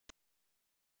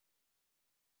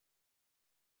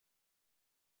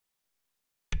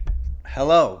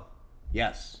Hello.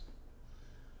 Yes.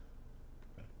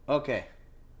 Okay.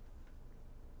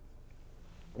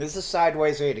 This is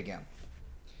Sideways 8 again.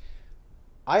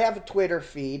 I have a Twitter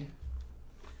feed,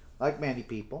 like many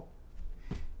people,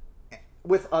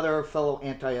 with other fellow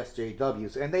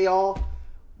anti-SJWs. And they all,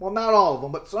 well, not all of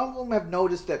them, but some of them have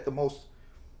noticed that the most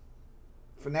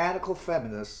fanatical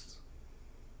feminists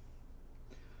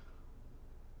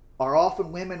are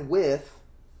often women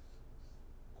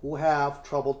who have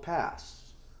troubled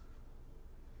pasts.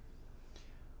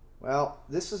 Well,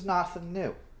 this is nothing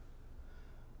new.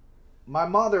 My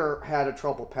mother had a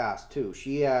troubled past too.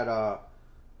 She had a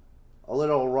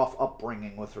little rough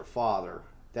upbringing with her father.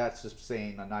 That's just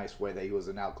saying a nice way that he was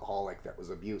an alcoholic that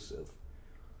was abusive.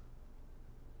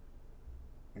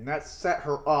 And that set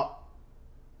her up.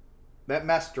 That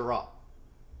messed her up.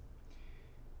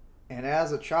 And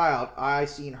as a child, I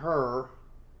seen her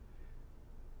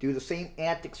do the same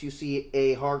antics you see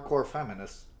a hardcore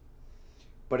feminist,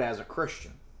 but as a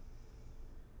Christian.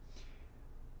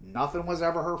 Nothing was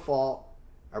ever her fault.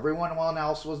 Everyone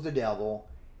else was the devil.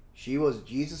 She was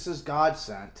Jesus' God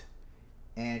sent,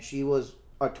 and she was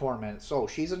a tormented soul.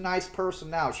 She's a nice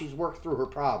person now. She's worked through her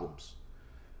problems.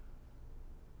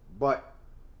 But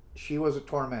she was a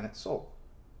tormented soul.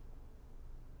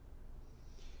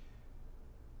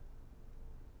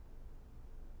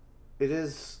 It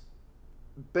has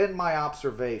been my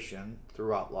observation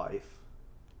throughout life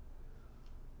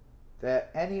that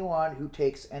anyone who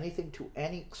takes anything to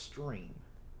any extreme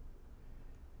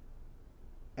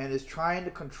and is trying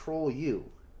to control you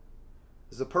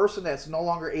is a person that's no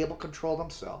longer able to control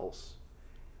themselves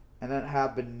and that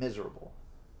have been miserable.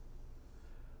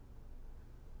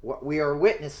 What we are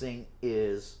witnessing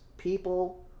is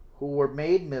people who were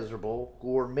made miserable,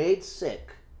 who were made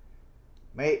sick,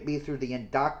 may it be through the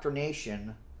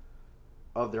indoctrination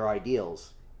of their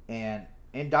ideals. And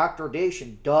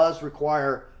indoctrination does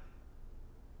require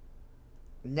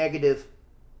negative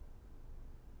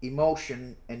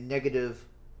emotion and negative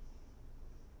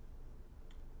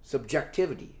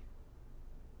subjectivity,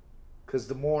 because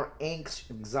the more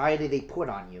anxiety they put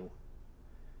on you,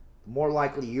 the more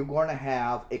likely you're going to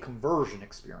have a conversion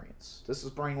experience. This is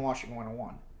brainwashing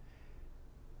 101.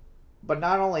 But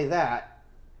not only that,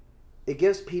 it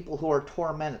gives people who are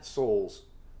tormented souls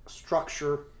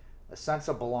structure, a sense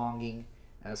of belonging,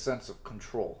 and a sense of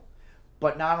control.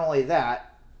 But not only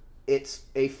that, it's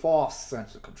a false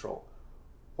sense of control.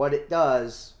 What it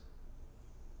does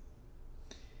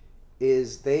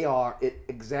is it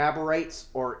exaggerates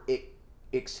or it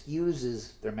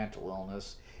excuses their mental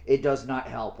illness. It does not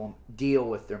help them deal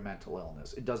with their mental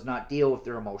illness. It does not deal with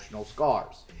their emotional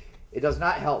scars. It does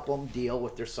not help them deal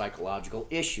with their psychological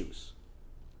issues.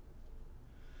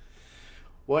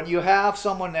 When you have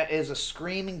someone that is a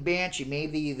screaming banshee,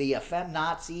 maybe a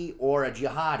feminazi or a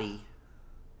jihadi,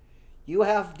 you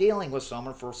have dealing with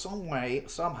someone for some way,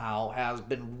 somehow, has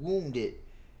been wounded.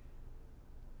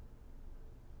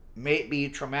 May it be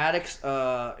traumatic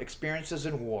experiences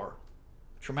in war,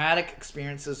 traumatic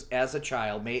experiences as a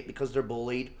child, may it because they're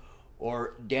bullied,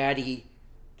 or daddy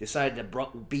decided to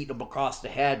beat them across the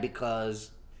head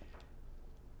because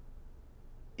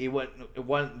it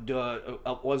wasn't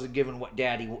given what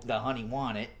the honey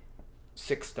wanted,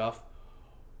 sick stuff.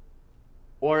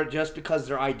 Or just because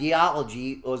their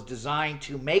ideology was designed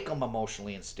to make them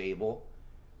emotionally unstable.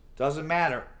 Doesn't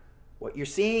matter. What you're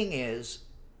seeing is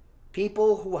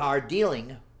people who are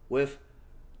dealing with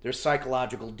their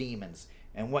psychological demons.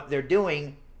 And what they're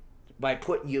doing by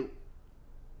putting you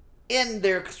in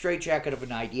their straitjacket of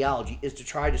an ideology is to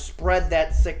try to spread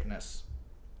that sickness.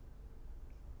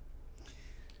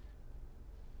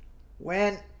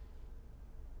 When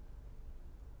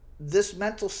this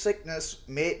mental sickness,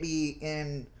 may be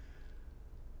in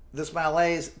this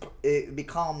malaise, it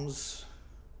becomes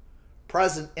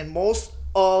present in most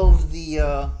of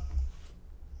the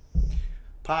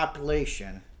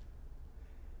population,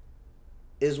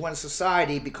 is when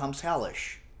society becomes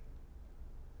hellish.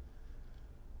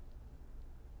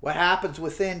 What happens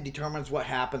within determines what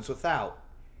happens without.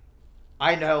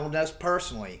 I know this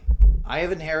personally. I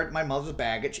have inherited my mother's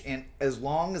baggage, and as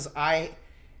long as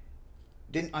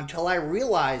until I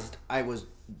realized I was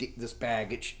this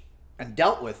baggage and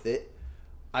dealt with it,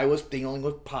 I was dealing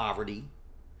with poverty.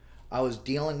 I was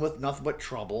dealing with nothing but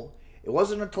trouble. It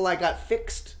wasn't until I got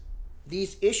fixed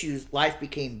these issues, life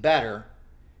became better.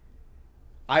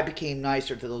 I became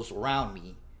nicer to those around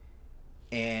me,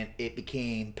 and it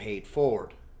became paid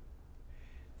forward.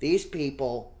 These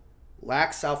people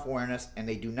lack self-awareness, and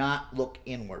they do not look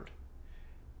inward.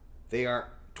 They are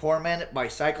tormented by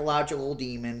psychological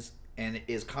demons, and it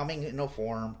is coming in a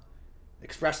form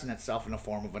expressing itself in the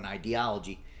form of an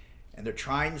ideology, and they're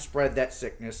trying to spread that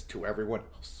sickness to everyone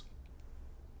else.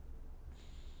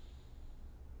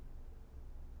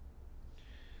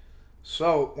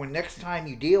 So, when next time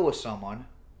you deal with someone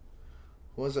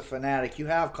who is a fanatic, you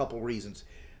have a couple reasons.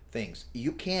 Things.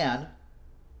 You can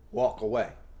walk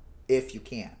away, if you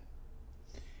can,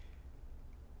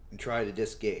 and try to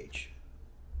disengage.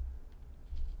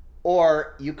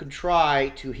 Or you can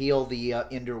try to heal the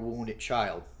inner wounded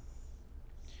child.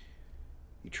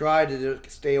 You try to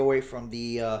stay away from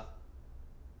the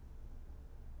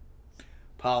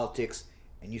politics,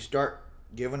 and you start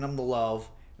giving them the love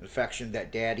and affection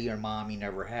that daddy or mommy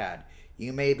never had.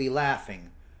 You may be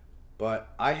laughing,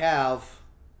 but I have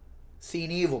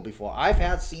seen evil before.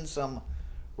 I've seen some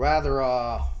rather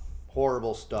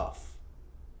horrible stuff.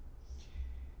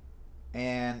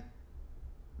 And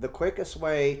the quickest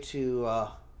way to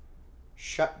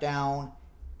shut down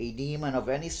a demon of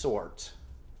any sort,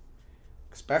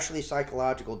 especially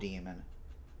psychological demon,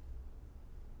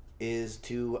 is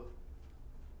to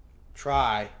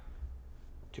try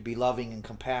to be loving and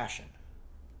compassion.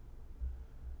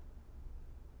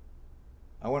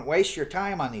 I wouldn't waste your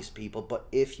time on these people, but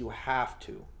if you have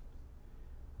to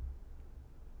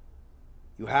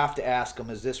ask them,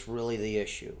 is this really the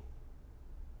issue?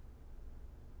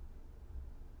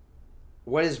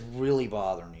 What is really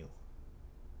bothering you?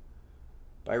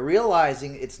 By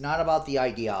realizing it's not about the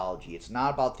ideology, it's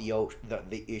not about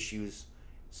the issues,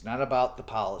 it's not about the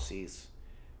policies.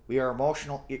 We are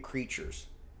emotional creatures.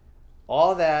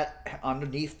 All that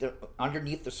underneath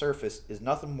the surface is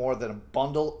nothing more than a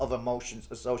bundle of emotions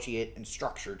associated and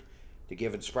structured to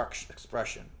give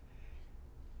expression.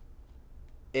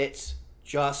 It's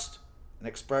just an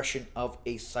expression of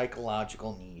a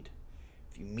psychological need.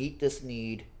 If you meet this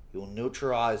need, you'll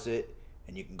neutralize it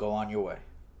and you can go on your way.